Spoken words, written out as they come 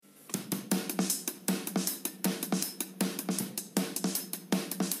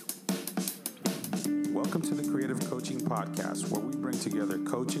podcast where we bring together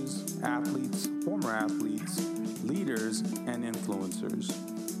coaches, athletes, former athletes, leaders, and influencers.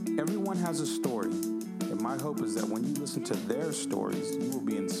 Everyone has a story, and my hope is that when you listen to their stories, you will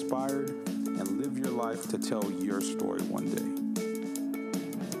be inspired and live your life to tell your story one day.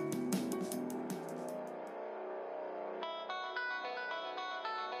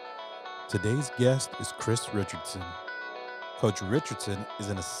 Today's guest is Chris Richardson. Coach Richardson is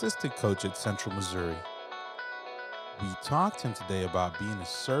an assistant coach at Central Missouri. We talked to him today about being a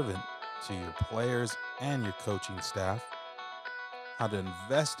servant to your players and your coaching staff, how to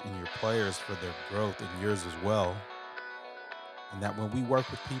invest in your players for their growth and yours as well, and that when we work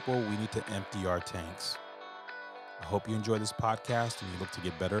with people, we need to empty our tanks. I hope you enjoy this podcast and you look to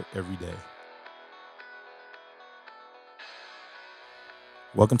get better every day.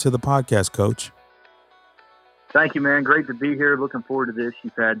 Welcome to the podcast, Coach. Thank you, man. Great to be here. Looking forward to this.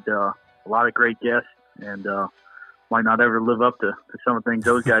 You've had a lot of great guests, and might not ever live up to some of the things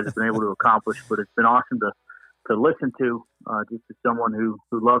those guys have been able to accomplish, but it's been awesome to listen to, just as someone who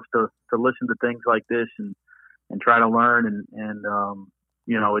loves to listen to things like this and try to learn. And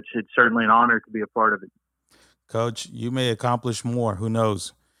you know, it's certainly an honor to be a part of it. Coach, you may accomplish more. Who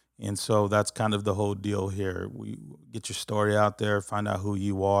knows? And so that's kind of the whole deal here. We get your story out there, find out who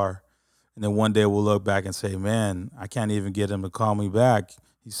you are. And then one day we'll look back and say, man, I can't even get him to call me back.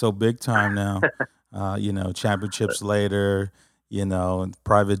 He's so big time now. Championships later, and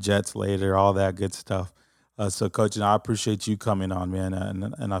private jets later, all that good stuff. So, Coach, I appreciate you coming on, man.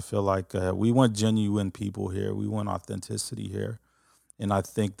 And I feel like we want genuine people here. We want authenticity here. And I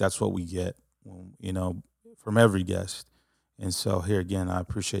think that's what we get, from every guest. And so here again, I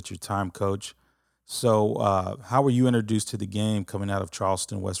appreciate your time, Coach. So how were you introduced to the game coming out of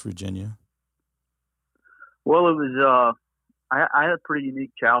Charleston, West Virginia? Well, it was I had a pretty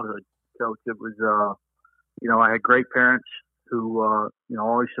unique childhood, Coach. It was, I had great parents who,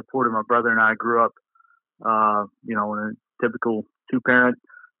 always supported my brother and I. Grew up, in a typical two-parent,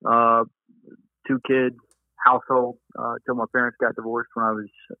 two-kid household until my parents got divorced when I was,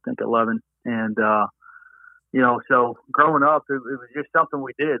 I think, 11. And, so growing up, it was just something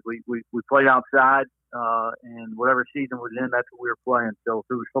we did. We played outside, and whatever season was in, that's what we were playing. So if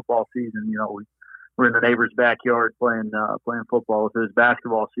it was football season, we were in the neighbor's backyard playing football. If it was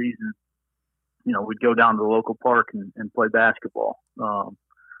basketball season, we'd go down to the local park and play basketball.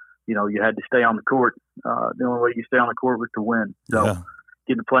 You had to stay on the court. The only way you stay on the court was to win. So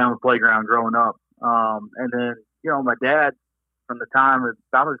getting to play on the playground growing up. And then, my dad, from the time,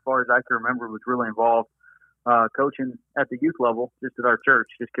 about as far as I can remember, was really involved coaching at the youth level, just at our church,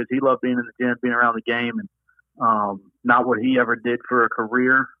 just because he loved being in the gym, being around the game, and not what he ever did for a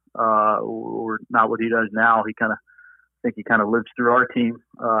career, or not what he does now. He kind of lives through our team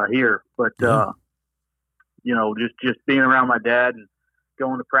here, but just being around my dad and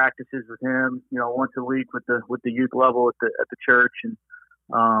going to practices with him, once a week with the youth level at the church, and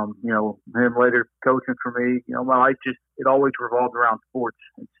him later coaching for me. My life it always revolved around sports,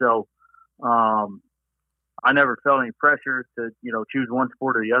 and so I never felt any pressure to choose one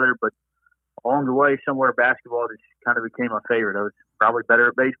sport or the other, but along the way, somewhere basketball just kind of became my favorite. I was probably better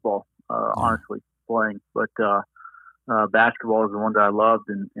at baseball, honestly, playing, but basketball is the one that I loved,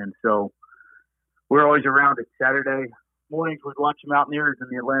 and so we're always around it. Saturday mornings, we'd watch the Mountaineers in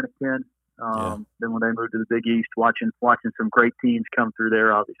the Atlantic 10. Then when they moved to the Big East, watching some great teams come through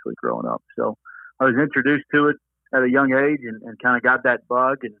there, obviously, growing up. So I was introduced to it at a young age and kind of got that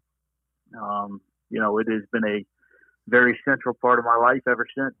bug, and it has been a very central part of my life ever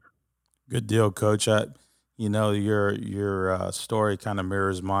since. Good deal, Coach. Your story kind of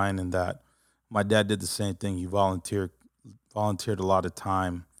mirrors mine in that my dad did the same thing. He volunteered a lot of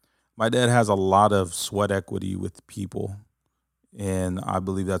time. My dad has a lot of sweat equity with people, and I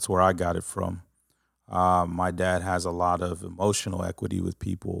believe that's where I got it from. My dad has a lot of emotional equity with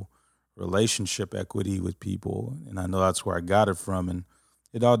people, relationship equity with people, and I know that's where I got it from. And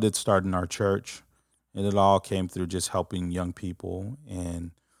it all did start in our church, and it all came through just helping young people.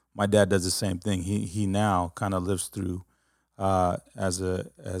 And my dad does the same thing. He now kind of lives through, as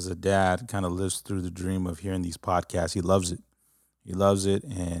a dad, kind of lives through the dream of hearing these podcasts. He loves it. He loves it.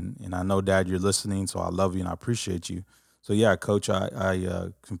 And I know, Dad, you're listening, so I love you and I appreciate you. So, yeah, Coach, I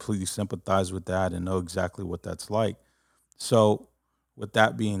completely sympathize with that and know exactly what that's like. So with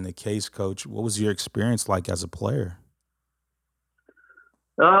that being the case, Coach, what was your experience like as a player?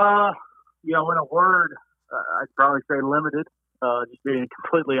 In a word, I'd probably say limited, just being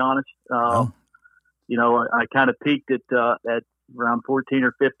completely honest. I kind of peaked at around 14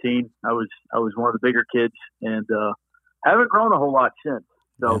 or 15. I was one of the bigger kids, and haven't grown a whole lot since.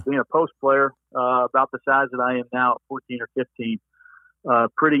 So being a post player, about the size that I am now at 14 or 15,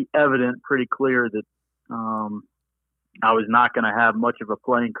 pretty evident, pretty clear that I was not going to have much of a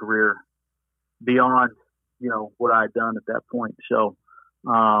playing career beyond, what I had done at that point. So,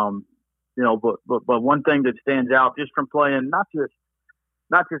 but one thing that stands out just from playing, not just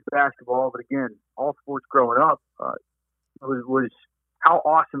basketball, but again, all sports growing up, was how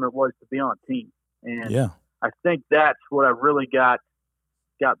awesome it was to be on a team. And I think that's what I really got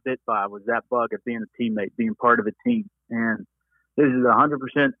bit by, was that bug of being a teammate, being part of a team. And this is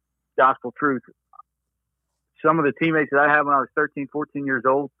 100% gospel truth. Some of the teammates that I had when I was 13, 14 years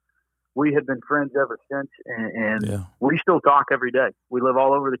old, we have been friends ever since, and we still talk every day. We live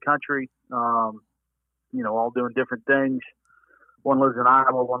all over the country, all doing different things. One lives in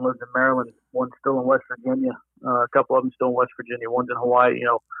Iowa, one lives in Maryland, one's still in West Virginia, a couple of them still in West Virginia, one's in Hawaii,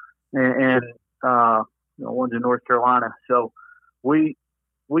 and one's in North Carolina. So we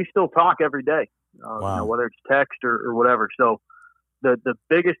still talk every day, whether it's text or whatever. So the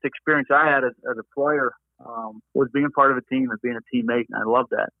biggest experience I had as a player was being part of a team and being a teammate, and I love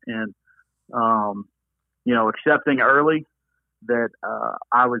that. And accepting early that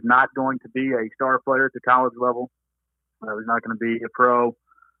I was not going to be a star player at the college level. I was not going to be a pro.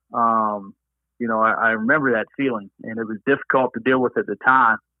 I remember that feeling, and it was difficult to deal with at the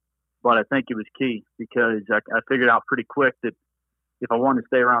time, but I think it was key because I figured out pretty quick that if I wanted to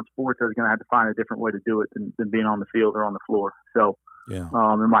stay around sports, I was going to have to find a different way to do it than being on the field or on the floor. So,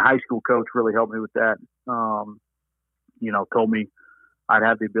 and my high school coach really helped me with that. Told me I'd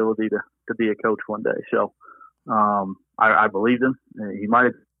have the ability to be a coach one day. So, I believed him. He might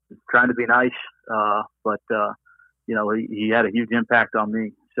have been trying to be nice, but he had a huge impact on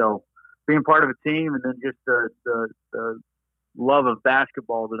me. So being part of a team, and then just the love of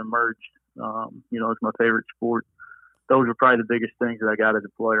basketball that emerged, it's my favorite sport. Those are probably the biggest things that I got as a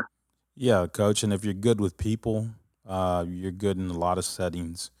player. Yeah, Coach. And if you're good with people, you're good in a lot of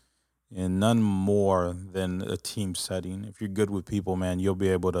settings, and none more than a team setting. If you're good with people, man, you'll be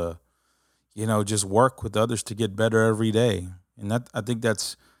able to, just work with others to get better every day. And I think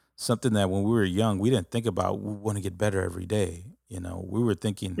that's something that when we were young, we didn't think about. We want to get better every day. We were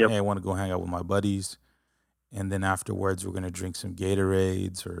thinking, hey, I want to go hang out with my buddies. And then afterwards, we're going to drink some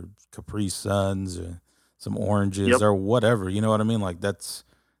Gatorades or Capri Suns or some oranges or whatever. You know what I mean? Like that's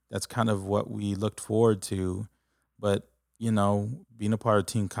kind of what we looked forward to. But, being a part of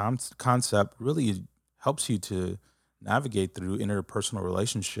team concept really helps you to navigate through interpersonal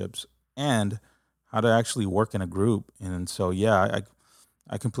relationships and how to actually work in a group. And so,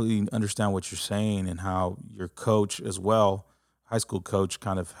 I completely understand what you're saying, and how your coach as well, high school coach,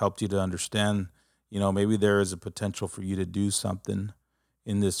 kind of helped you to understand, maybe there is a potential for you to do something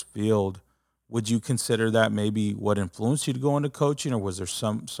in this field. Would you consider that maybe what influenced you to go into coaching, or was there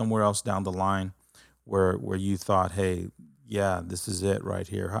somewhere else down the line where you thought, hey, this is it right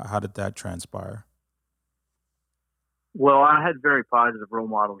here? How did that transpire? Well, I had very positive role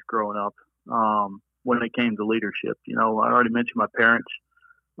models growing up when it came to leadership. I already mentioned my parents.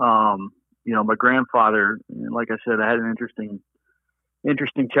 My grandfather, and like I said, I had an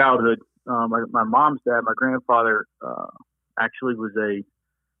interesting childhood. My mom's dad, my grandfather, actually was a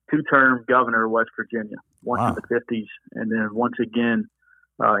 2-term governor of West Virginia, once in the 50s and then once again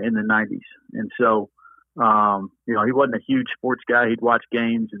in the 90s. And so, he wasn't a huge sports guy. He'd watch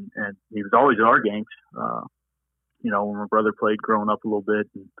games, and he was always at our games. When my brother played growing up a little bit,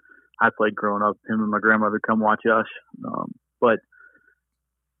 and I played growing up, him and my grandmother come watch us. But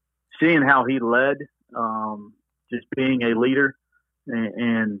seeing how he led, just being a leader,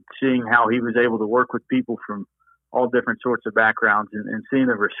 and seeing how he was able to work with people from all different sorts of backgrounds, and seeing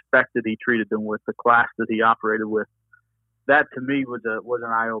the respect that he treated them with, the class that he operated with, that to me was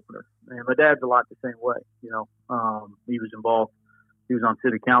an eye opener. And my dad's a lot the same way. He was involved. He was on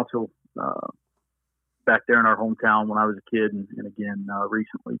city council back there in our hometown when I was a kid, and again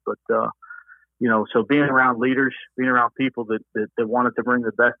recently. But so being around leaders, being around people that wanted to bring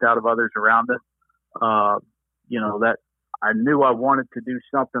the best out of others around them, that I knew I wanted to do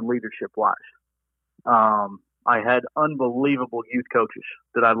something leadership wise. I had unbelievable youth coaches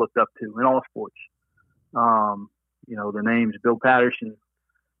that I looked up to in all sports. The names Bill Patterson,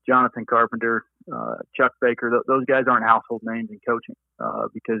 Jonathan Carpenter, Chuck Baker. Those guys aren't household names in coaching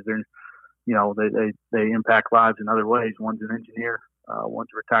because they're, they impact lives in other ways. One's an engineer, one's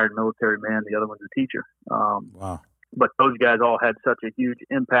a retired military man, the other one's a teacher. Wow. But those guys all had such a huge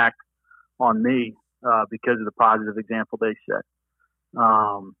impact on me because of the positive example they set.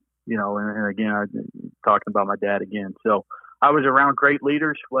 And again, I'm talking about my dad again. So I was around great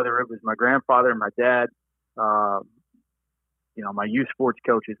leaders, whether it was my grandfather or my dad. my youth sports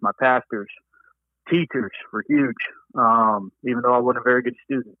coaches, my pastors, teachers were huge. Even though I wasn't a very good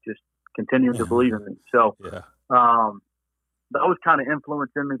student, just continuing to believe in me. So, Yeah. those kind of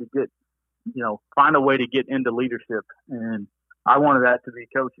influenced in me to get, find a way to get into leadership. And I wanted that to be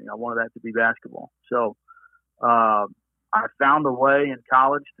coaching. I wanted that to be basketball. So, I found a way in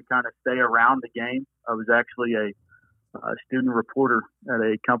college to kind of stay around the game. I was actually a student reporter at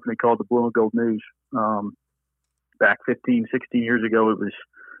a company called the Blue and Gold News. Back 15, 16 years ago, it was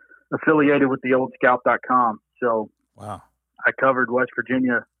affiliated with the old scout.com. So wow, I covered West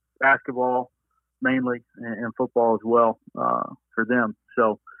Virginia basketball mainly and football as well for them.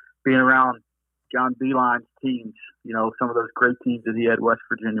 So being around John Beilein's teams, some of those great teams that he had at West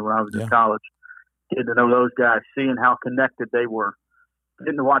Virginia when I was in college, getting to know those guys, seeing how connected they were,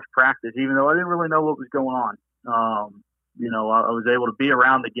 getting to watch practice, even though I didn't really know what was going on. I was able to be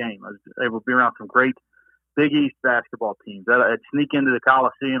around the game. I was able to be around some great Big East basketball teams. I'd sneak into the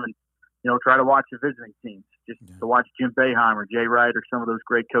Coliseum and, try to watch the visiting teams, just to watch Jim Boeheim or Jay Wright or some of those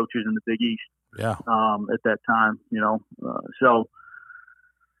great coaches in the Big East. Yeah. At that time, so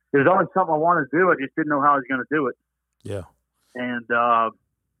it was always something I wanted to do. I just didn't know how I was going to do it. Yeah. And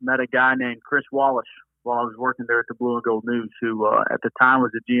met a guy named Chris Wallace while I was working there at the Blue and Gold News, who at the time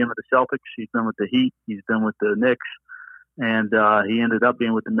was the GM of the Celtics. He's been with the Heat. He's been with the Knicks. And he ended up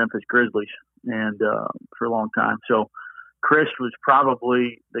being with the Memphis Grizzlies and for a long time. So Chris was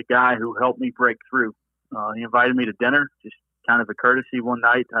probably the guy who helped me break through. He invited me to dinner, just kind of a courtesy one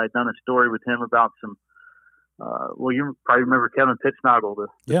night. I had done a story with him about some you probably remember Kevin Pittsnoggle, the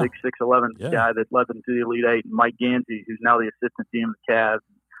big 6'11" guy that led them to the Elite Eight, and Mike Gansey, who's now the assistant GM of the Cavs,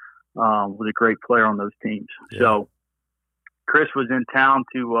 was a great player on those teams. Yeah. So Chris was in town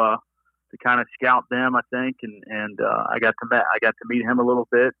to kind of scout them, I think, and I got to meet him a little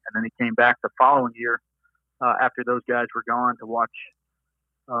bit, and then he came back the following year after those guys were gone to watch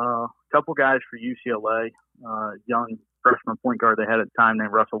a couple guys for UCLA, young freshman point guard they had at the time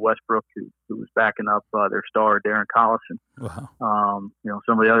named Russell Westbrook, who was backing up their star Darren Collison. Wow.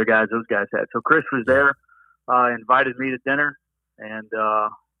 Some of the other guys those guys had. So Chris was there, invited me to dinner, and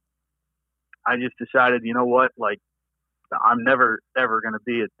I just decided, you know what, like, I'm never ever going to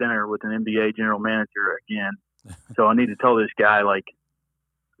be at dinner with an NBA general manager again. So I need to tell this guy, like,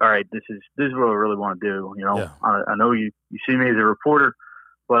 all right, this is what I really want to do. I know you see me as a reporter,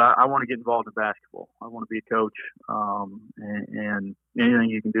 but I want to get involved in basketball. I want to be a coach, and anything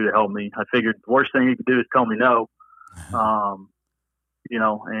you can do to help me. I figured the worst thing you could do is tell me no,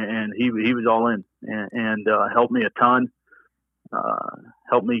 and he was all in and helped me a ton.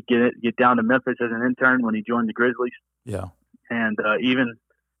 Helped me get down to Memphis as an intern when he joined the Grizzlies. Yeah, and even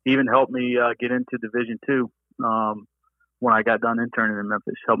helped me get into Division II when I got done interning in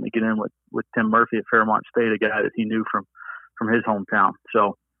Memphis. Helped me get in with Tim Murphy at Fairmont State, a guy that he knew from his hometown.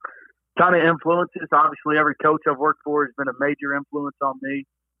 So, kind of influences. Obviously, every coach I've worked for has been a major influence on me,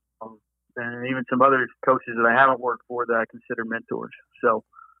 and even some other coaches that I haven't worked for that I consider mentors. So,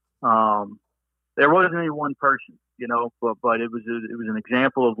 there wasn't any one person, but it was an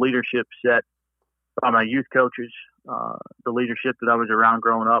example of leadership set by my youth coaches, the leadership that I was around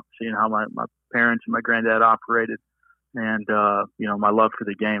growing up, seeing how my parents and my granddad operated, and my love for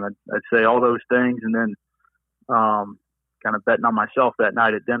the game. I'd say all those things, and then kind of betting on myself that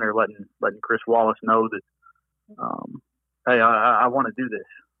night at dinner, letting Chris Wallace know that, hey, I want to do this,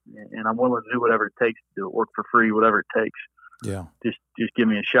 and I'm willing to do whatever it takes to do it, work for free, whatever it takes. Yeah. Just give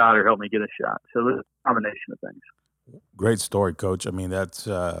me a shot or help me get a shot. So there's a combination of things. Great story, Coach. I mean, that's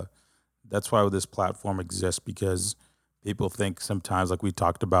why this platform exists, because people think sometimes, like we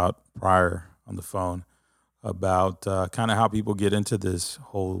talked about prior on the phone, about kind of how people get into this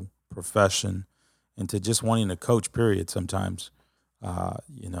whole profession, into just wanting to coach, period, sometimes.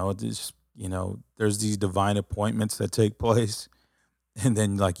 There's these divine appointments that take place. And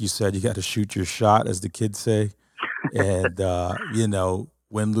then, like you said, you got to shoot your shot, as the kids say. And,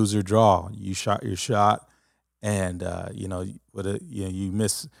 win, lose, or draw. You shot your shot. And, you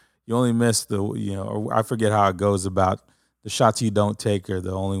miss. You only miss or I forget how it goes about the shots you don't take are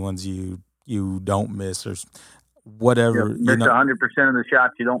the only ones you don't miss, or whatever. Miss 100% of the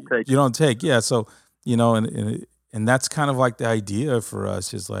shots you don't take. You don't take, yeah. So, and that's kind of like the idea for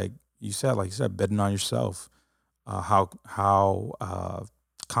us is like you said, betting on yourself. How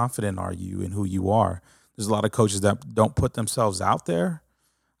confident are you in who you are? There's a lot of coaches that don't put themselves out there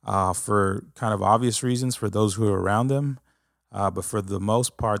for kind of obvious reasons for those who are around them. But for the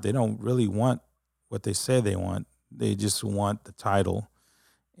most part, they don't really want what they say they want. They just want the title.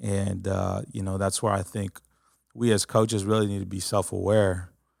 And, that's where I think we as coaches really need to be self-aware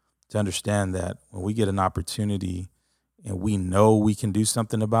to understand that when we get an opportunity and we know we can do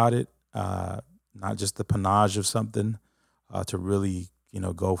something about it, not just the panache of something, to really,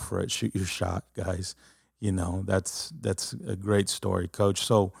 go for it, shoot your shot, guys. That's a great story, Coach.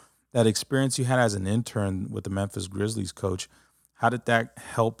 So that experience you had as an intern with the Memphis Grizzlies, Coach, how did that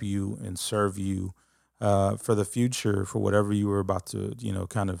help you and serve you for the future, for whatever you were about to,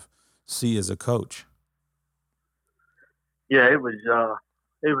 kind of see as a coach? Yeah, it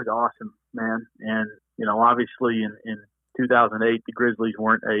was awesome, man. And obviously in 2008, the Grizzlies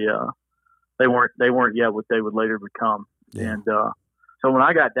weren't they weren't yet what they would later become. Yeah. And so when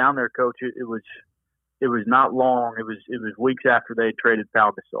I got down there, Coach, it was not long. It was weeks after they had traded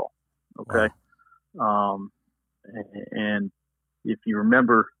Pau Gasol. Okay. Wow. And if you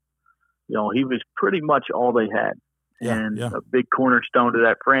remember, he was pretty much all they had. Yeah. And Yeah. a big cornerstone to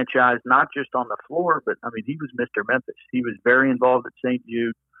that franchise, not just on the floor, but I mean, he was Mr. Memphis. He was very involved at St.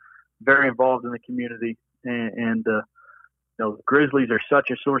 Jude, very involved in the community. And the Grizzlies are such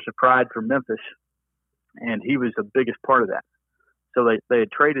a source of pride for Memphis, and he was the biggest part of that. So they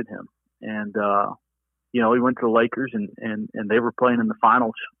had traded him, and he went to the Lakers, and they were playing in the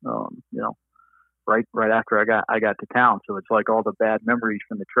finals. Right after I got to town, so it's like all the bad memories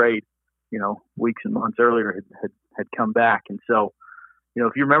from the trade, weeks and months earlier had come back. And so,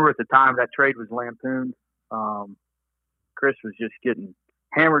 if you remember at the time, that trade was lampooned. Chris was just getting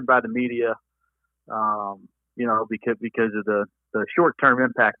hammered by the media, because of the short term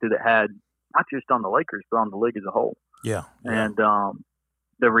impact that it had, not just on the Lakers, but on the league as a whole. Yeah. And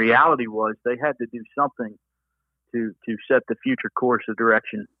the reality was they had to do something to set the future course of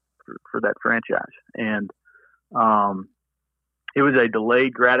direction for that franchise. And it was a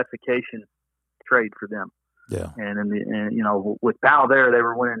delayed gratification trade for them. Yeah. And with Pau there, they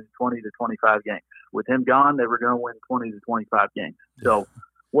were winning 20 to 25 games. With him gone, they were going to win 20 to 25 games. So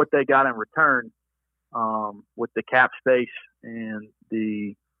what they got in return, with the cap space and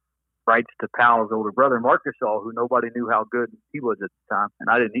the rights to Pau's older brother, Marc Gasol, who nobody knew how good he was at the time, and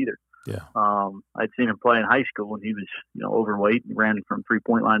I didn't either. Yeah. I'd seen him play in high school when he was, overweight and ran from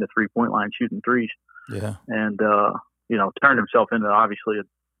 3-point line to 3-point line shooting threes. Yeah. And, turned himself into obviously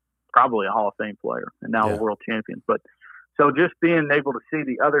probably a Hall of Fame player and now a world champion. But so just being able to see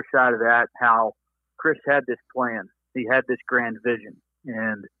the other side of that, how Chris had this plan, he had this grand vision,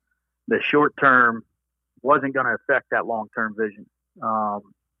 and the short term wasn't going to affect that long term vision.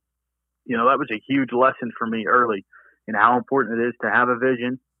 That was a huge lesson for me early in how important it is to have a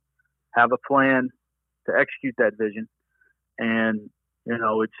vision, have a plan to execute that vision. And,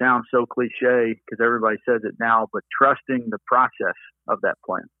 it sounds so cliche because everybody says it now, but trusting the process of that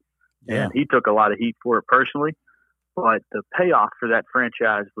plan. Yeah. And he took a lot of heat for it personally, but the payoff for that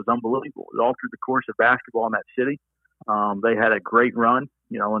franchise was unbelievable. It was all through the course of basketball in that city. They had a great run,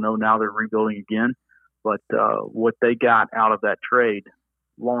 I know now they're rebuilding again, but what they got out of that trade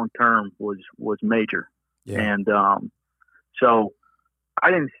long term was major. Yeah. And so I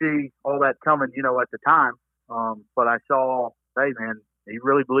didn't see all that coming, at the time. But I saw, hey man, he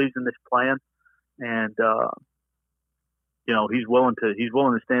really believes in this plan, and he's willing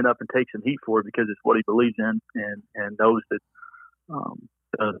to stand up and take some heat for it because it's what he believes in, and knows that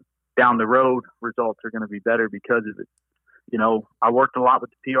down the road results are going to be better because of it. I worked a lot with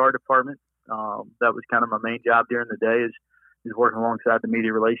the PR department. That was kind of my main job during the day is working alongside the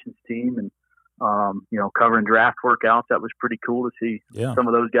media relations team and, covering draft workouts. That was pretty cool to see some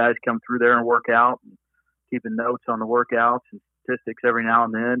of those guys come through there and work out, and keeping notes on the workouts and statistics every now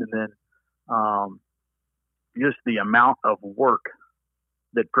and then. And then just the amount of work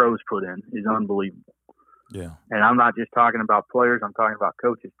that pros put in is unbelievable. Yeah. And I'm not just talking about players, I'm talking about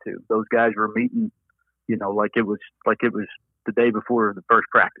coaches too. Those guys were meeting, like it was the day before the first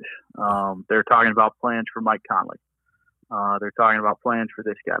practice. They're talking about plans for Mike Conley. They're talking about plans for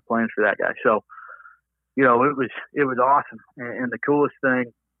this guy, plans for that guy. So, it was awesome. And the coolest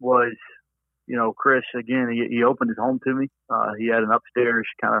thing was, Chris, again, he opened his home to me. He had an upstairs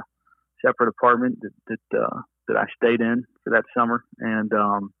kind of separate apartment that I stayed in for that summer. And,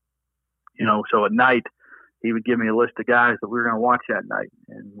 so at night he would give me a list of guys that we were going to watch that night.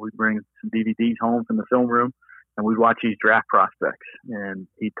 And we'd bring some DVDs home from the film room and we'd watch these draft prospects. And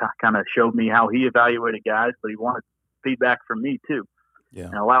he kind of showed me how he evaluated guys, but he wanted feedback from me too. Yeah.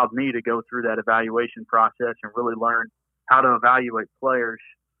 And allowed me to go through that evaluation process and really learn how to evaluate players,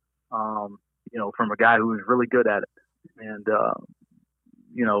 from a guy who was really good at it. And,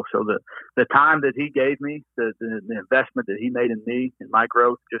 so the time that he gave me, the investment that he made in me and my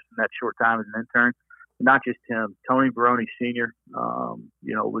growth just in that short time as an intern, not just him, Tony Barone Sr.,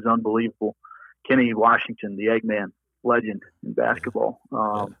 was unbelievable. Kenny Washington, the Eggman legend in basketball,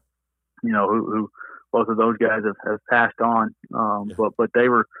 who both of those guys have passed on. But they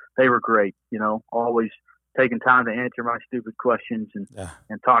were great. Always taking time to answer my stupid questions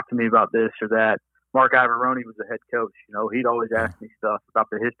and talk to me about this or that. Mark Ivaroni was the head coach. He'd always ask me stuff about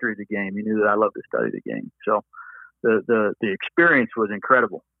the history of the game. He knew that I loved to study the game. So the experience was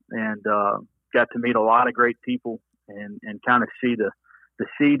incredible, and got to meet a lot of great people and kind of see the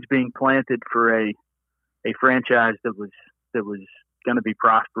seeds being planted for a franchise that was going to be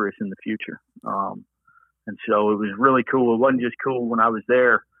prosperous in the future. And so it was really cool. It wasn't just cool when I was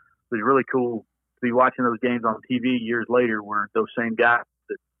there. It was really cool to be watching those games on TV years later, where those same guys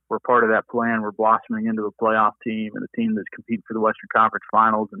that were part of that plan were blossoming into a playoff team and a team that's competing for the Western Conference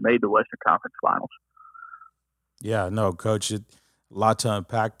Finals and made the Western Conference Finals. Yeah, no, Coach, a lot to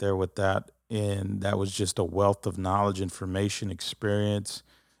unpack there with that. And that was just a wealth of knowledge, information, experience,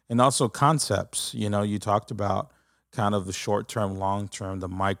 and also concepts. You talked about kind of the short term, long term, the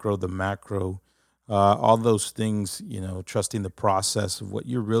micro, the macro, all those things, trusting the process of what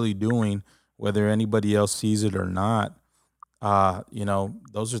you're really doing, whether anybody else sees it or not.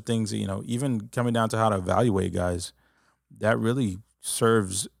 Those are things that, even coming down to how to evaluate guys, that really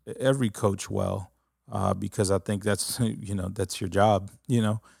serves every coach well, because I think that's, that's your job.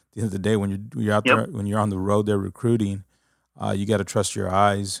 At the end of the day, when you're out there, when you're on the road there recruiting, you got to trust your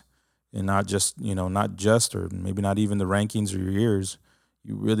eyes and not just, or maybe not even the rankings or your ears.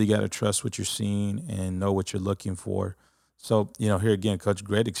 You really got to trust what you're seeing and know what you're looking for. So, here again, Coach,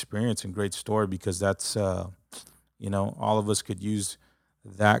 great experience and great story, because that's, all of us could use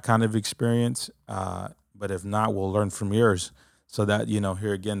that kind of experience. But if not, we'll learn from yours. So that,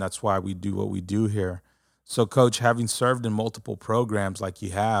 here again, that's why we do what we do here. So, Coach, having served in multiple programs like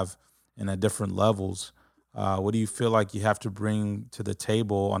you have and at different levels, what do you feel like you have to bring to the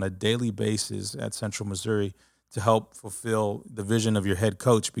table on a daily basis at Central Missouri to help fulfill the vision of your head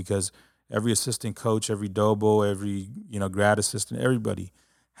coach? Because every assistant coach, every Dobo, every grad assistant, everybody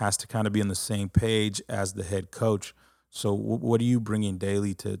has to kind of be on the same page as the head coach. So what are you bringing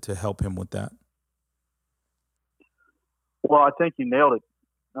daily to help him with that? Well, I think you nailed it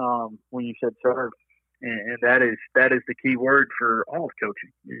when you said serve, and that is the key word for all of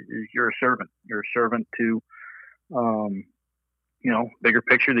coaching. Is you're a servant. You're a servant to bigger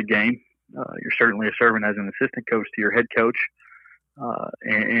picture of the game. You're certainly a servant as an assistant coach to your head coach,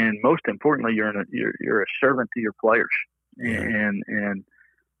 and most importantly, you're a servant to your players. And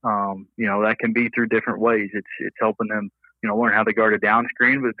that can be through different ways. It's helping them learn how to guard a down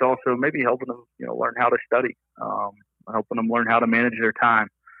screen, but it's also maybe helping them learn how to study, helping them learn how to manage their time.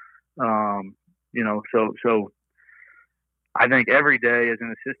 So I think every day as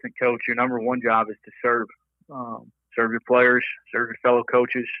an assistant coach, your number one job is to serve your players, serve your fellow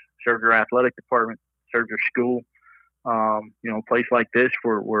coaches, serve your athletic department, serve your school. A place like this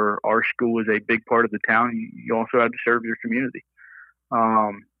where our school is a big part of the town, you also have to serve your community.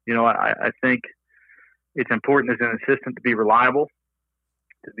 I think it's important as an assistant to be reliable,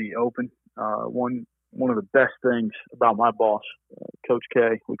 to be open. One of the best things about my boss, Coach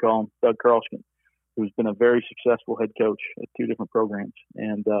K, we call him Doug Carlson, who's been a very successful head coach at two different programs.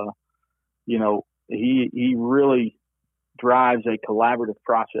 And, he really drives a collaborative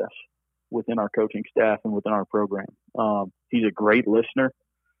process within our coaching staff and within our program. He's a great listener.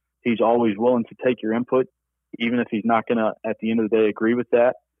 He's always willing to take your input, even if he's not going to, at the end of the day, agree with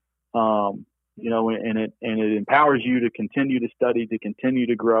that. And it empowers you to continue to study, to continue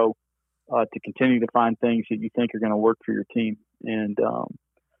to grow, to continue to find things that you think are going to work for your team. And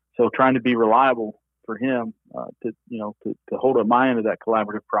so trying to be reliable for him, to hold up my end of that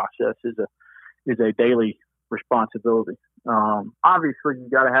collaborative process is a daily responsibility. Obviously, you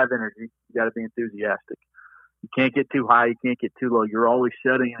got to have energy. You got to be enthusiastic. You can't get too high. You can't get too low. You're always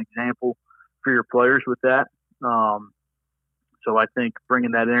setting an example for your players with that. So I think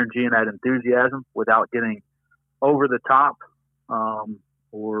bringing that energy and that enthusiasm without getting over the top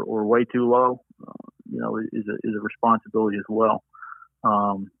or way too low, is a responsibility as well.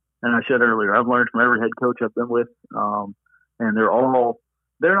 And I said earlier, I've learned from every head coach I've been with, and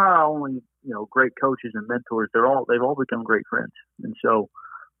they're not only great coaches and mentors, they've all become great friends. And so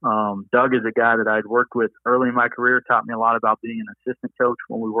Doug is a guy that I'd worked with early in my career, taught me a lot about being an assistant coach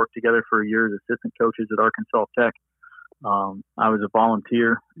when we worked together for a year as assistant coaches at Arkansas Tech. I was a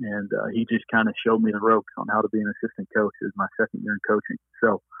volunteer, and he just kind of showed me the ropes on how to be an assistant coach. It was my second year in coaching.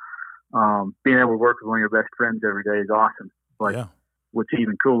 So being able to work with one of your best friends every day is awesome. But what's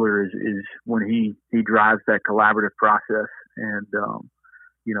even cooler is when he drives that collaborative process, and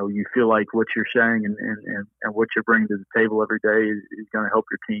you feel like what you're saying and what you're bringing to the table every day is going to help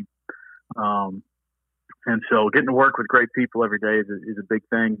your team. And so getting to work with great people every day is a big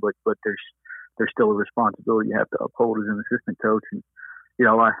thing, but there's still a responsibility you have to uphold as an assistant coach. And, you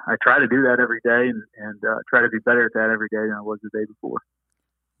know, I try to do that every day and try to be better at that every day than I was the day before.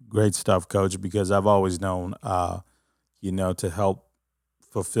 Great stuff, Coach, because I've always known, to help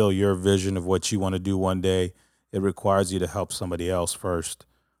fulfill your vision of what you want to do one day, it requires you to help somebody else first,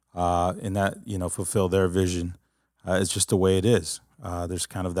 and that, fulfill their vision. It's just the way it is. There's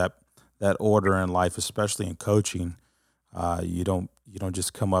kind of that order in life, especially in coaching. You don't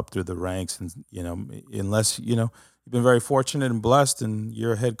just come up through the ranks, and unless you've been very fortunate and blessed, and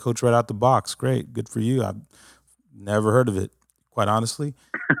you're a head coach right out the box. Great, good for you. I've never heard of it, quite honestly,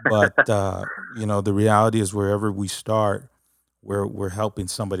 but the reality is wherever we start, we're helping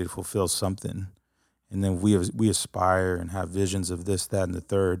somebody to fulfill something, and then we aspire and have visions of this, that, and the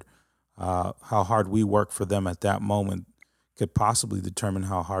third. How hard we work for them at that moment could possibly determine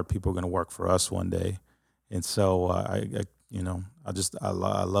how hard people are going to work for us one day. And so I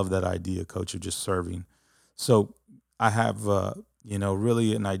love that idea, Coach, of just serving. So I have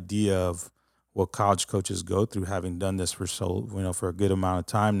really an idea of what college coaches go through, having done this for a good amount of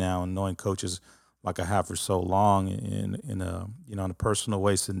time now, and knowing coaches like I have for so long in a personal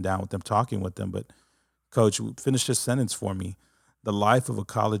way, sitting down with them, talking with them. But Coach, finish this sentence for me. The life of a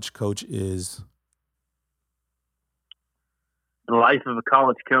college coach is. The life of a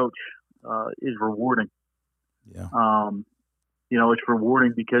college coach is rewarding. Yeah. It's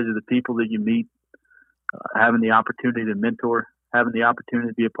rewarding because of the people that you meet, having the opportunity to mentor, having the opportunity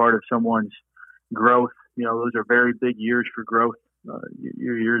to be a part of someone's growth. Those are very big years for growth,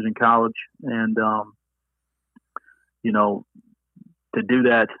 your years in college. And, to do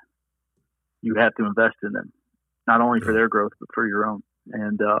that, you have to invest in them, not only for their growth, but for your own.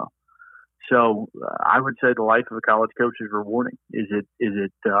 And so I would say the life of a college coach is rewarding. Is it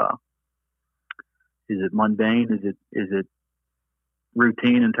mundane? Is it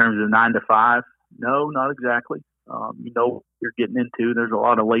routine in terms of 9 to 5? No, not exactly. What you're getting into. There's a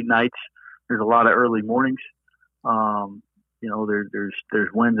lot of late nights. There's a lot of early mornings. There's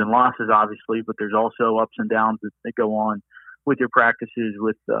wins and losses, obviously, but there's also ups and downs that go on with your practices,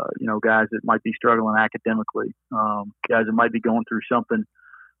 with guys that might be struggling academically, guys that might be going through something,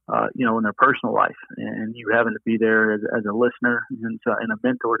 in their personal life, and you having to be there as a listener and a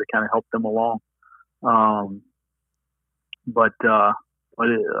mentor to kind of help them along. But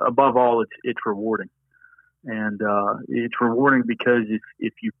above all, it's rewarding, and it's rewarding because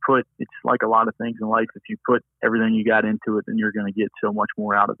if you put, it's like a lot of things in life. If you put everything you got into it, then you're going to get so much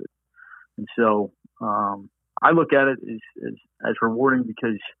more out of it. And so I look at it as rewarding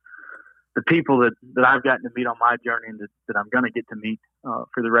because the people that I've gotten to meet on my journey and that I'm going to get to meet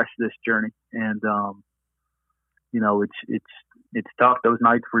for the rest of this journey, and it's tough those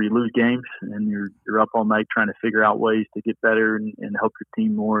nights where you lose games and you're up all night trying to figure out ways to get better and help your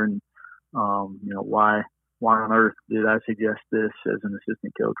team more. And why on earth did I suggest this as an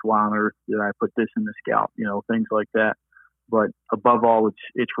assistant coach? Why on earth did I put this in the scout? Things like that. But above all,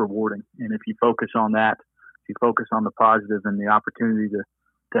 it's rewarding. And if you focus on that, if you focus on the positive and the opportunity to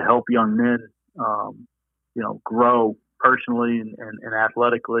help young men, grow personally and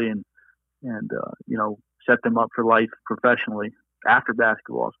athletically and set them up for life professionally after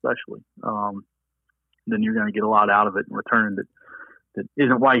basketball, especially, then you're going to get a lot out of it in return that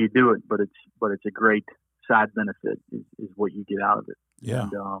isn't why you do it, but it's a great side benefit is what you get out of it. Yeah.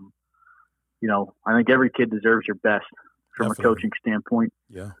 And, I think every kid deserves your best from Definitely. a coaching standpoint.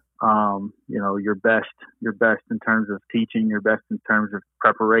 Yeah. Your best in terms of teaching, your best in terms of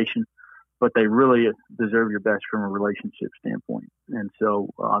preparation, but they really deserve your best from a relationship standpoint. And so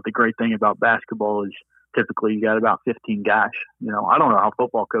the great thing about basketball is typically you got about 15 guys. I don't know how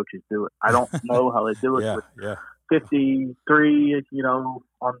football coaches do it. I don't know how they do it. Yeah. 53, I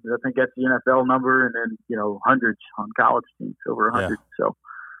think that's the NFL number, and then, hundreds on college teams, over 100. Yeah. So,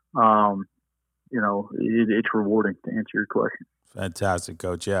 it's rewarding, to answer your question. Fantastic,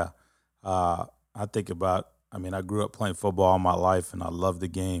 Coach. Yeah. I grew up playing football all my life, and I love the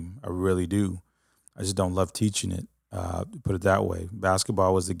game. I really do. I just don't love teaching it, put it that way.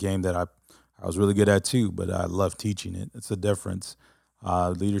 Basketball was the game that I was really good at too, but I love teaching it. It's the difference.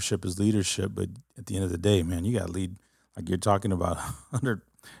 Leadership is leadership, but at the end of the day, man, you got to lead. Like you're talking about 100,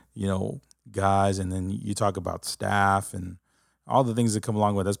 guys, and then you talk about staff and all the things that come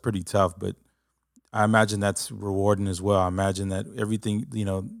along with it. That's pretty tough, but I imagine that's rewarding as well. I imagine that everything,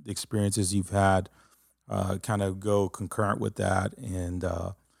 the experiences you've had kind of go concurrent with that. And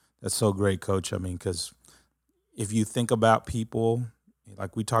that's so great, Coach. I mean, because if you think about people,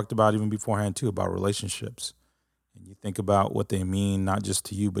 like we talked about even beforehand too, about relationships, and you think about what they mean, not just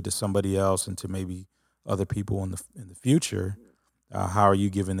to you, but to somebody else and to maybe other people in the future, How are you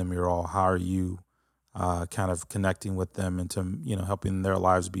giving them your all? How are you kind of connecting with them and to helping their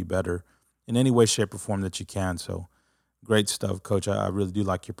lives be better in any way, shape, or form that you can? So great stuff, Coach. I really do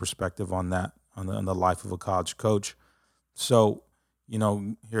like your perspective on that, on the life of a college coach. So,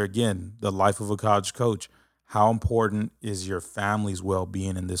 here again, the life of a college coach. How important is your family's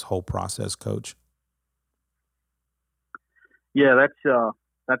well-being in this whole process, Coach? Yeah, that's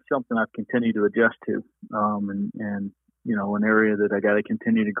something I've continued to adjust to, and an area that I got to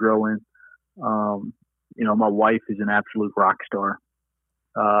continue to grow in. My wife is an absolute rock star.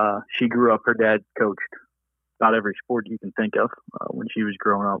 She grew up. Her dad coached about every sport you can think of when she was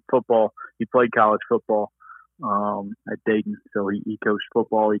growing up. Football. He played college football at Dayton, so he coached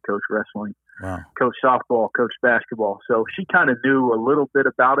football. He coached wrestling. Wow. Coached softball. Coached basketball. So she kind of knew a little bit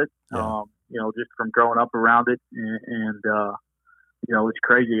about it. Yeah. Just from growing up around it, and it's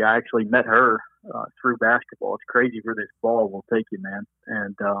crazy. I actually met her through basketball. It's crazy where this ball will take you, man.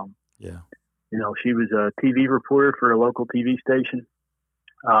 And yeah. She was a TV reporter for a local TV station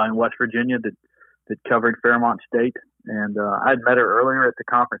in West Virginia that covered Fairmont State. And I'd met her earlier at the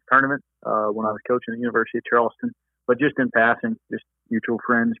conference tournament when I was coaching at the University of Charleston, but just in passing, just mutual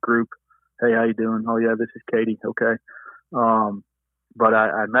friends group. Hey, how you doing? Oh yeah, this is Katie. Okay. But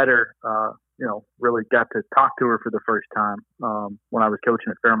I met her, really got to talk to her for the first time when I was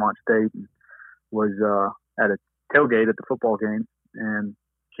coaching at Fairmont State, and was at a tailgate at the football game, and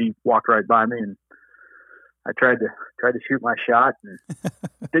she walked right by me, and I tried to shoot my shot, and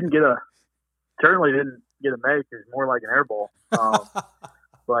certainly didn't get a make. It was more like an air ball.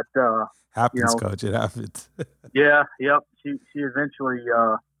 But happens, Coach. It happens. Yeah, yep. She eventually,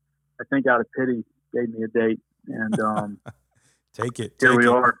 I think out of pity, gave me a date, and take it. Here we it.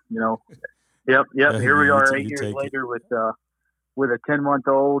 are. Yep. Here we are 8 years later with a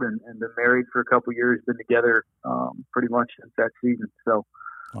 10-month-old, and been married for a couple years. Been together pretty much since that season. So,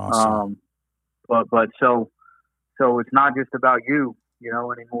 awesome. So it's not just about you,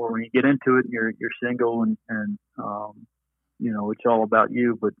 anymore. When you get into it, you're single, and it's all about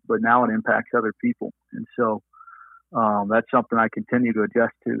you. But now it impacts other people, and so that's something I continue to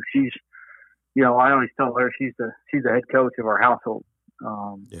adjust to. She's, I always tell her she's the head coach of our household.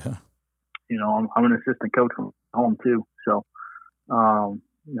 Yeah. I'm an assistant coach from home too. So,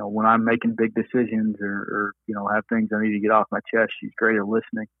 when I'm making big decisions or have things I need to get off my chest, she's great at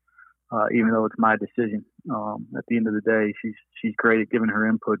listening, even though it's my decision. At the end of the day, she's great at giving her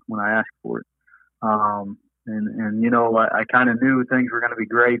input when I ask for it. I kind of knew things were going to be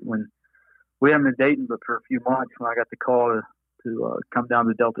great when we haven't been dating, but for a few months when I got the call to come down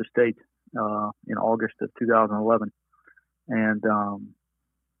to Delta State in August of 2011. And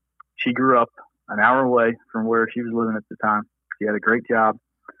she grew up an hour away from where she was living at the time. She had a great job.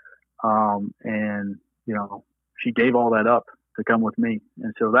 And she gave all that up to come with me.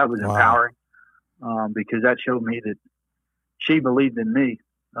 And so that was empowering because that showed me that she believed in me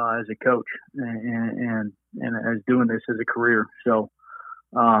as a coach and as doing this as a career. So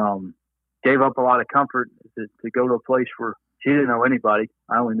gave up a lot of comfort to go to a place where she didn't know anybody.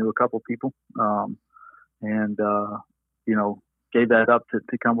 I only knew a couple people. Gave that up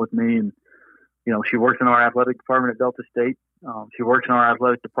to come with me. And, she works in our athletic department at Delta State. She works in our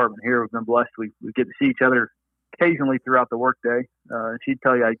athletic department here. We've been blessed. We get to see each other occasionally throughout the workday. She'd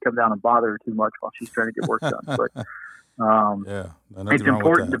tell you I'd come down and bother her too much while she's trying to get work done. But it's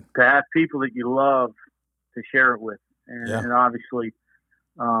important to have people that you love to share it with. And obviously,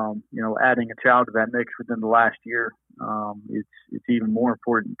 adding a child to that mix within the last year, it's even more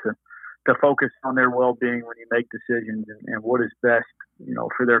important to focus on their well-being when you make decisions and what is best,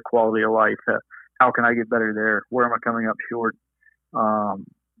 for their quality of life. How can I get better there? Where am I coming up short? And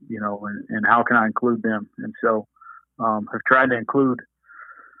how can I include them? And so I've tried to include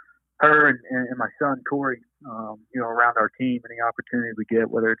her and my son, Corey, around our team, any opportunity we get,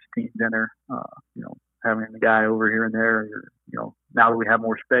 whether it's team dinner, having the guy over here and there, or, now that we have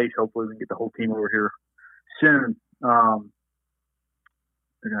more space, hopefully we can get the whole team over here soon.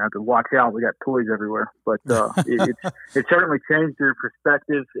 They're going to have to watch out. We got toys everywhere, but it certainly changed your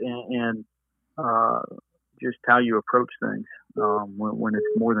perspective and just how you approach things when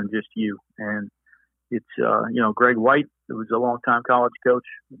it's more than just you. And it's, Greg White, who was a longtime college coach,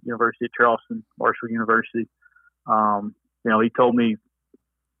 University of Charleston, Marshall University. He told me,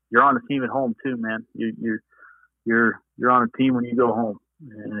 you're on the team at home too, man. You're on a team when you go home.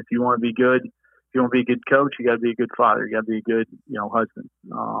 And if you want to be good, if you want to be a good coach, you got to be a good father. You got to be a good, husband,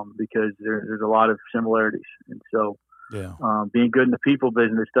 because there's a lot of similarities. And so, being good in the people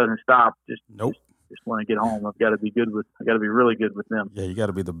business doesn't stop. Just when I get home, I got to be really good with them. Yeah, you got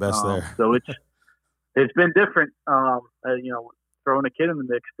to be the best there. So it's been different. throwing a kid in the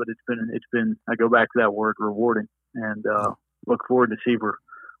mix, but it's been I go back to that word, rewarding, and look forward to see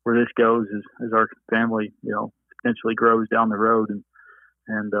where this goes as our family, potentially grows down the road,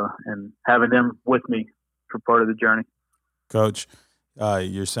 and having them with me for part of the journey. Coach,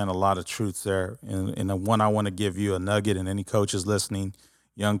 you're saying a lot of truth there. And the one I want to give you a nugget, and any coaches listening,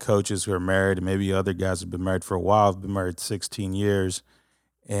 young coaches who are married, and maybe other guys have been married for a while, have been married 16 years,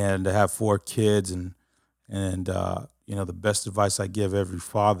 and to have 4 kids. And the best advice I give every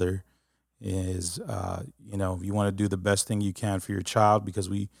father is, if you want to do the best thing you can for your child, because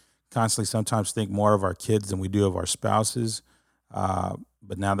we constantly sometimes think more of our kids than we do of our spouses.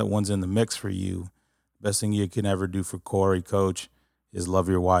 But now that one's in the mix for you, best thing you can ever do for Corey, Coach, is love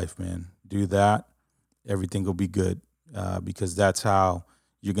your wife, man. Do that. Everything will be good, because that's how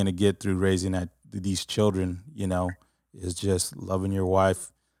you're going to get through raising these children, is just loving your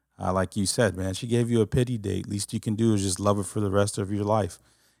wife. Like you said, man, she gave you a pity date. Least you can do is just love her for the rest of your life.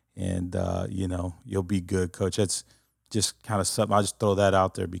 And, you'll be good, Coach. That's just kind of something. I just throw that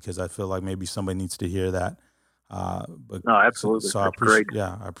out there because I feel like maybe somebody needs to hear that. But no, absolutely. So I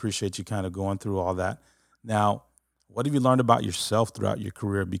appreciate you kind of going through all that. Now, what have you learned about yourself throughout your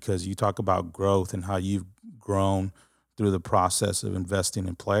career? Because you talk about growth and how you've grown through the process of investing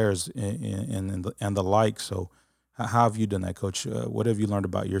in players and the like. So how have you done that, Coach? What have you learned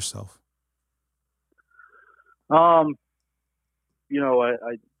about yourself?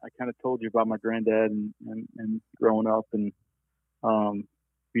 I kind of told you about my granddad and growing up, and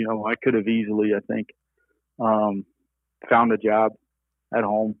I could have easily, I think, found a job at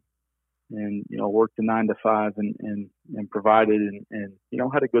home and worked a 9 to 5 and provided and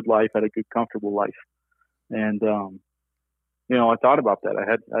had a good life, had a good comfortable life, and I thought about that.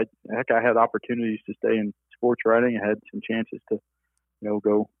 I had opportunities to stay in sports writing. I had some chances to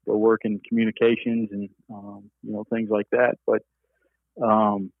go work in communications and things like that, but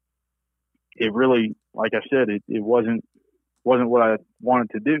it really, like I said, it wasn't what I wanted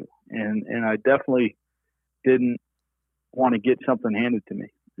to do, and I definitely didn't want to get something handed to me.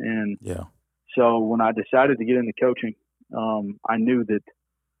 And so when I decided to get into coaching, I knew that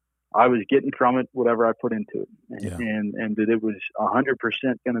I was getting from it whatever I put into it, and that it was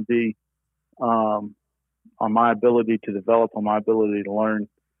 100% going to be on my ability to develop, on my ability to learn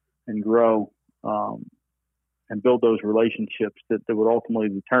and grow, and build those relationships that would ultimately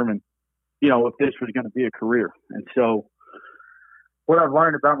determine, if this was going to be a career. And so what I've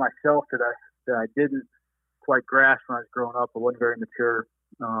learned about myself that I didn't quite grasp when I was growing up, I wasn't very mature,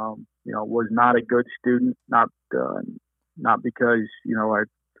 was not a good student, not because, I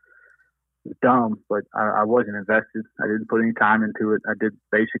was dumb, but I wasn't invested. I didn't put any time into it. I did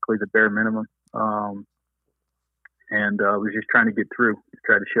basically the bare minimum. And was just trying to get through,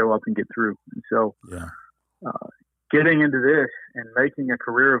 try to show up and get through. And so, getting into this and making a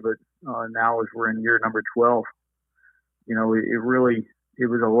career of it now as we're in year number 12, it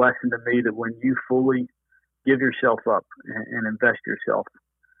was a lesson to me that when you fully give yourself up and invest yourself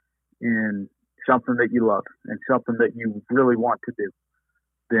in something that you love and something that you really want to do,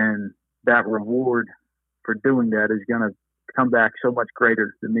 then that reward for doing that is going to come back so much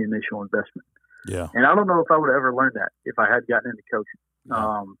greater than the initial investment. Yeah. And I don't know if I would have ever learned that if I had gotten into coaching.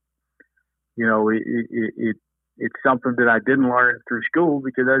 Yeah. It's something that I didn't learn through school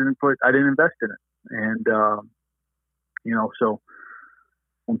because I didn't invest in it. And, so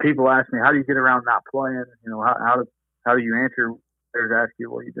when people ask me, how do you get around not playing? How do you answer? Players ask you,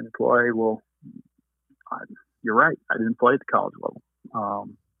 well, you didn't play. Well, you're right. I didn't play at the college level.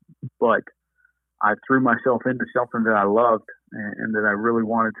 But I threw myself into something that I loved and that I really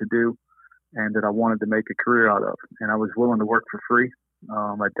wanted to do and that I wanted to make a career out of. And I was willing to work for free.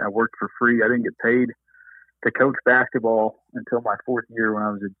 I worked for free. I didn't get paid to coach basketball until my 4th year when I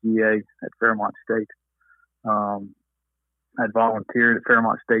was a GA at Fairmont State. I'd volunteered at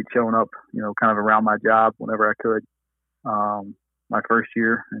Fairmont State, showing up, kind of around my job whenever I could. My first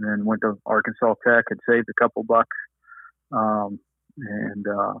year, and then went to Arkansas Tech, had saved a couple bucks, and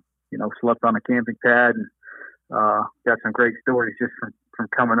slept on a camping pad, and got some great stories just from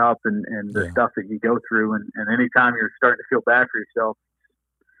coming up and the stuff that you go through. And anytime you're starting to feel bad for yourself,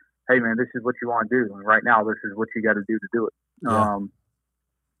 hey man, this is what you want to do. And right now, this is what you got to do to do it. Yeah.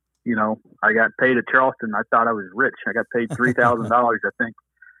 I got paid at Charleston. I thought I was rich. I got paid $3,000, I think,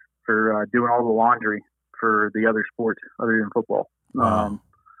 for doing all the laundry for the other sports other than football. Wow.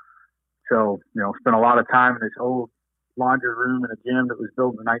 So, spent a lot of time in this old laundry room in a gym that was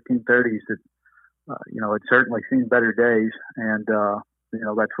built in the 1930s that, it certainly seen better days. And,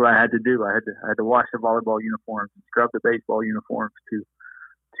 that's what I had to do. I had to wash the volleyball uniforms and scrub the baseball uniforms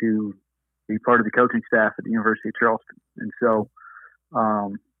to be part of the coaching staff at the University of Charleston. And so,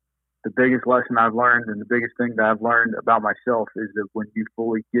 the biggest lesson I've learned and the biggest thing that I've learned about myself is that when you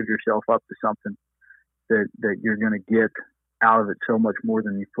fully give yourself up to something, that you're going to get out of it so much more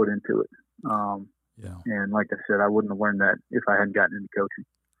than you put into it. And like I said, I wouldn't have learned that if I hadn't gotten into coaching.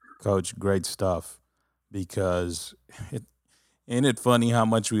 Coach, great stuff. Because ain't it funny how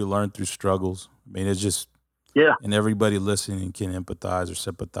much we learn through struggles? I mean, it's just, yeah. And everybody listening can empathize or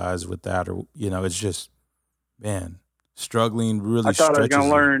sympathize with that, or it's just, man, struggling really. I thought I was going to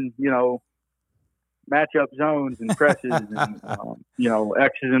learn, matchup zones and presses and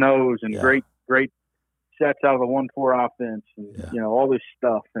X's and O's and great sets out of a 1-4 offense and all this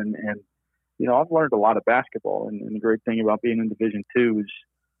stuff and I've learned a lot of basketball and the great thing about being in Division II is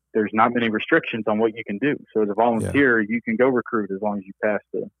there's not many restrictions on what you can do. So as a volunteer, you can go recruit as long as you pass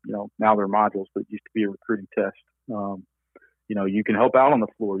the now they're modules, but it used to be a recruiting test. You can help out on the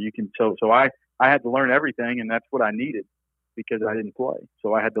floor. You can so I had to learn everything, and that's what I needed because I didn't play.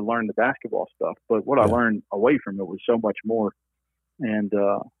 So I had to learn the basketball stuff. But what I learned away from it was so much more. And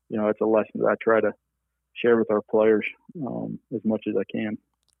it's a lesson that I try to share with our players as much as I can.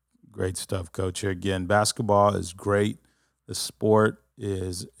 Great stuff, Coach. Here again, basketball is great. The sport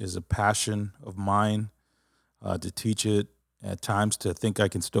is a passion of mine to teach it at times, to think I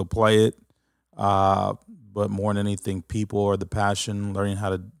can still play it. But more than anything, people are the passion, learning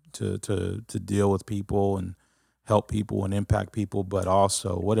how to deal with people and help people and impact people. But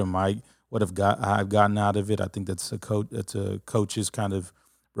also, what have I've gotten out of it? I think that's a coach's kind of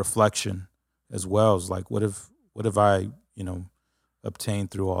reflection as well. It's like, what have I, obtained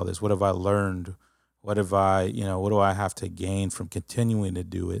through all this? What have I learned? What do I have to gain from continuing to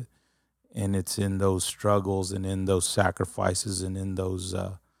do it? And it's in those struggles and in those sacrifices and in those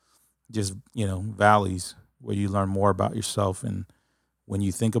valleys where you learn more about yourself. And when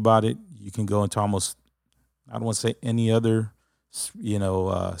you think about it, you can go into almost, I don't want to say any other,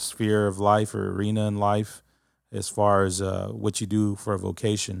 sphere of life or arena in life as far as what you do for a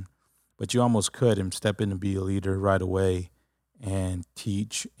vocation. But you almost could and step in and be a leader right away and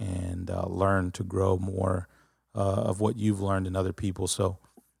teach and learn to grow more of what you've learned in other people. So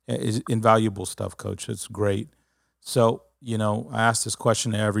it's invaluable stuff, Coach. It's great. So, I asked this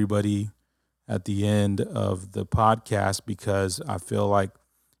question to everybody at the end of the podcast because I feel like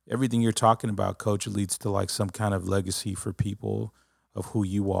everything you're talking about, Coach, leads to like some kind of legacy for people of who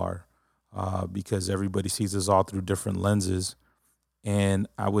you are because everybody sees us all through different lenses. And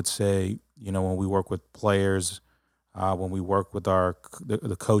I would say, when we work with players, when we work with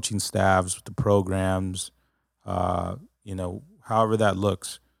the coaching staffs, with the programs, however that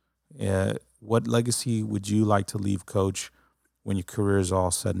looks, what legacy would you like to leave, Coach, when your career is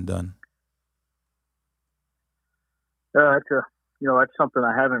all said and done? That's something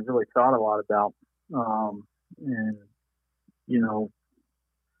I haven't really thought a lot about.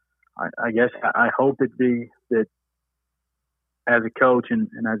 I guess I hope it be that as a coach and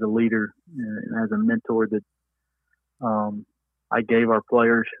as a leader and as a mentor that I gave our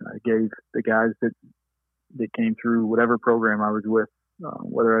players, I gave the guys that came through whatever program I was with,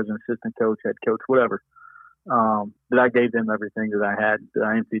 whether I was an assistant coach, head coach, whatever, that I gave them everything that I had, that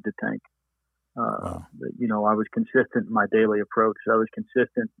I emptied the tank. Wow. That, I was consistent in my daily approach. I was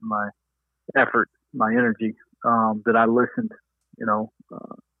consistent in my effort, my energy, that I listened,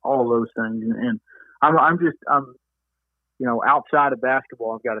 all of those things. And I'm outside of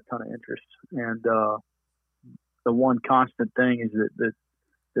basketball, I've got a ton of interests. And the one constant thing is that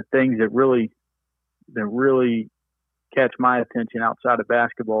the things that really catch my attention outside of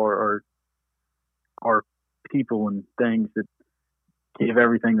basketball are people and things that give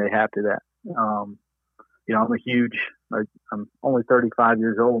everything they have to that. I'm only 35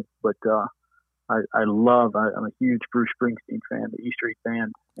 years old, but I'm a huge Bruce Springsteen fan, the E Street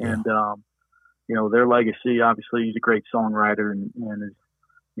Band. And, their legacy, obviously he's a great songwriter and is,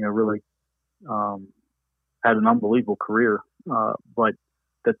 really had an unbelievable career. But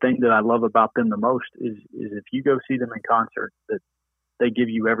the thing that I love about them the most is if you go see them in concert, that they give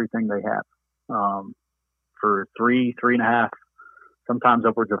you everything they have for 3.5, sometimes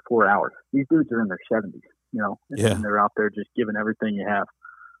upwards of 4 hours. These dudes are in their 70s, and they're out there just giving everything you have.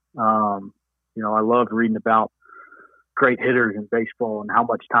 I loved reading about great hitters in baseball and how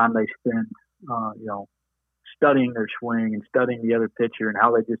much time they spend, studying their swing and studying the other pitcher and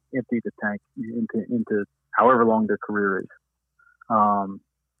how they just empty the tank into however long their career is.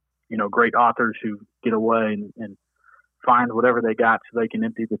 Great authors who get away and find whatever they got so they can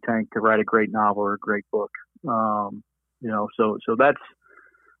empty the tank to write a great novel or a great book. So that's,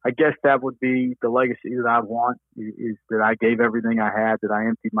 I guess that would be the legacy that I want is that I gave everything I had, that I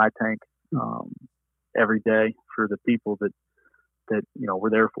emptied my tank every day for the people that that, we're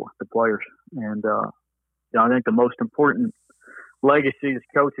there for, the players. And, I think the most important legacy as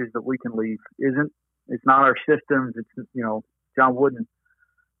coaches that we can leave it's not our systems. It's, John Wooden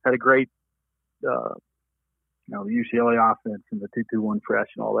had a great, UCLA offense and the 2-2-1 press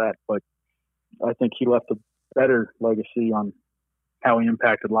and all that. But I think he left a better legacy on how he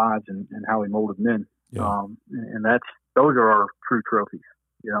impacted lives and how he molded men. Yeah. And those are our true trophies,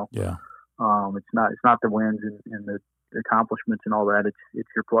 Yeah. It's not the wins and the accomplishments and all that. It's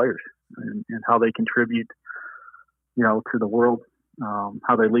your players and how they contribute, to the world,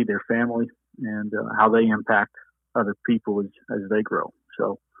 how they lead their family and how they impact other people as they grow.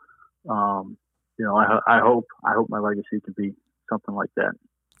 So, I hope my legacy could be something like that.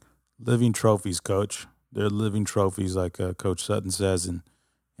 Living trophies, Coach. They're living trophies, like Coach Sutton says, and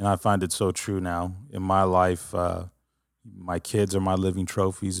I find it so true now in my life. My kids are my living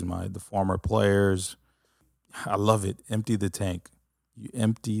trophies, and the former players. I love it. Empty the tank. You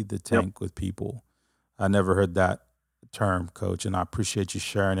empty the tank with people. I never heard that term, Coach, and I appreciate you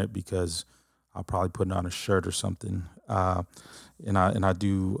sharing it because I'll probably put it on a shirt or something. And I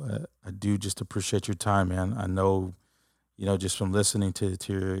do just appreciate your time, man. I know, just from listening to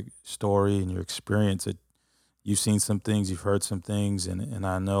your story and your experience, that you've seen some things, you've heard some things, and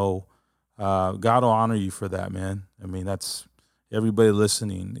I know God will honor you for that, man. I mean, that's everybody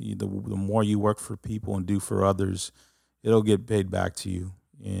listening. The more you work for people and do for others, it'll get paid back to you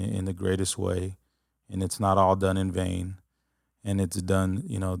in the greatest way. And it's not all done in vain. And it's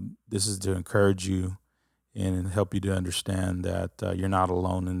done, this is to encourage you and help you to understand that you're not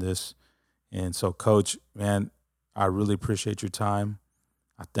alone in this. And so, Coach, man, I really appreciate your time.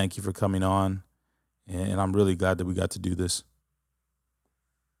 I thank you for coming on. And I'm really glad that we got to do this.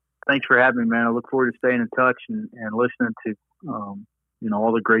 Thanks for having me, man. I look forward to staying in touch and listening to,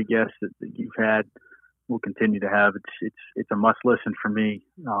 all the great guests that you've had. We'll continue to have. It's a must listen for me.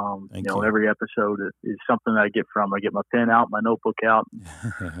 Every episode is something that I get from. I get my pen out, my notebook out,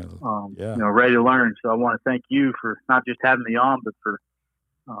 ready to learn. So I want to thank you for not just having me on, but for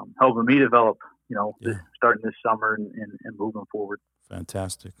helping me develop, starting this summer and moving forward.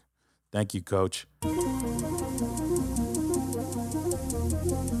 Fantastic. Thank you, Coach.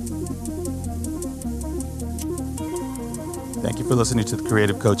 Thank you for listening to the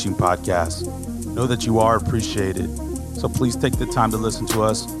Creative Coaching Podcast. Know that you are appreciated. So please take the time to listen to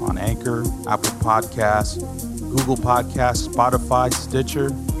us on Anchor, Apple Podcasts, Google Podcasts, Spotify, Stitcher.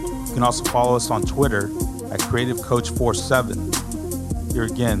 You can also follow us on Twitter at CreativeCoach47. Here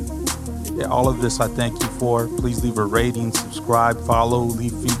again, all of this I thank you for. Please leave a rating, subscribe, follow,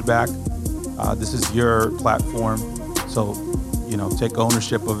 leave feedback. This is your platform. So, take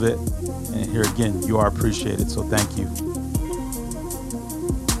ownership of it. And here again, you are appreciated. So thank you.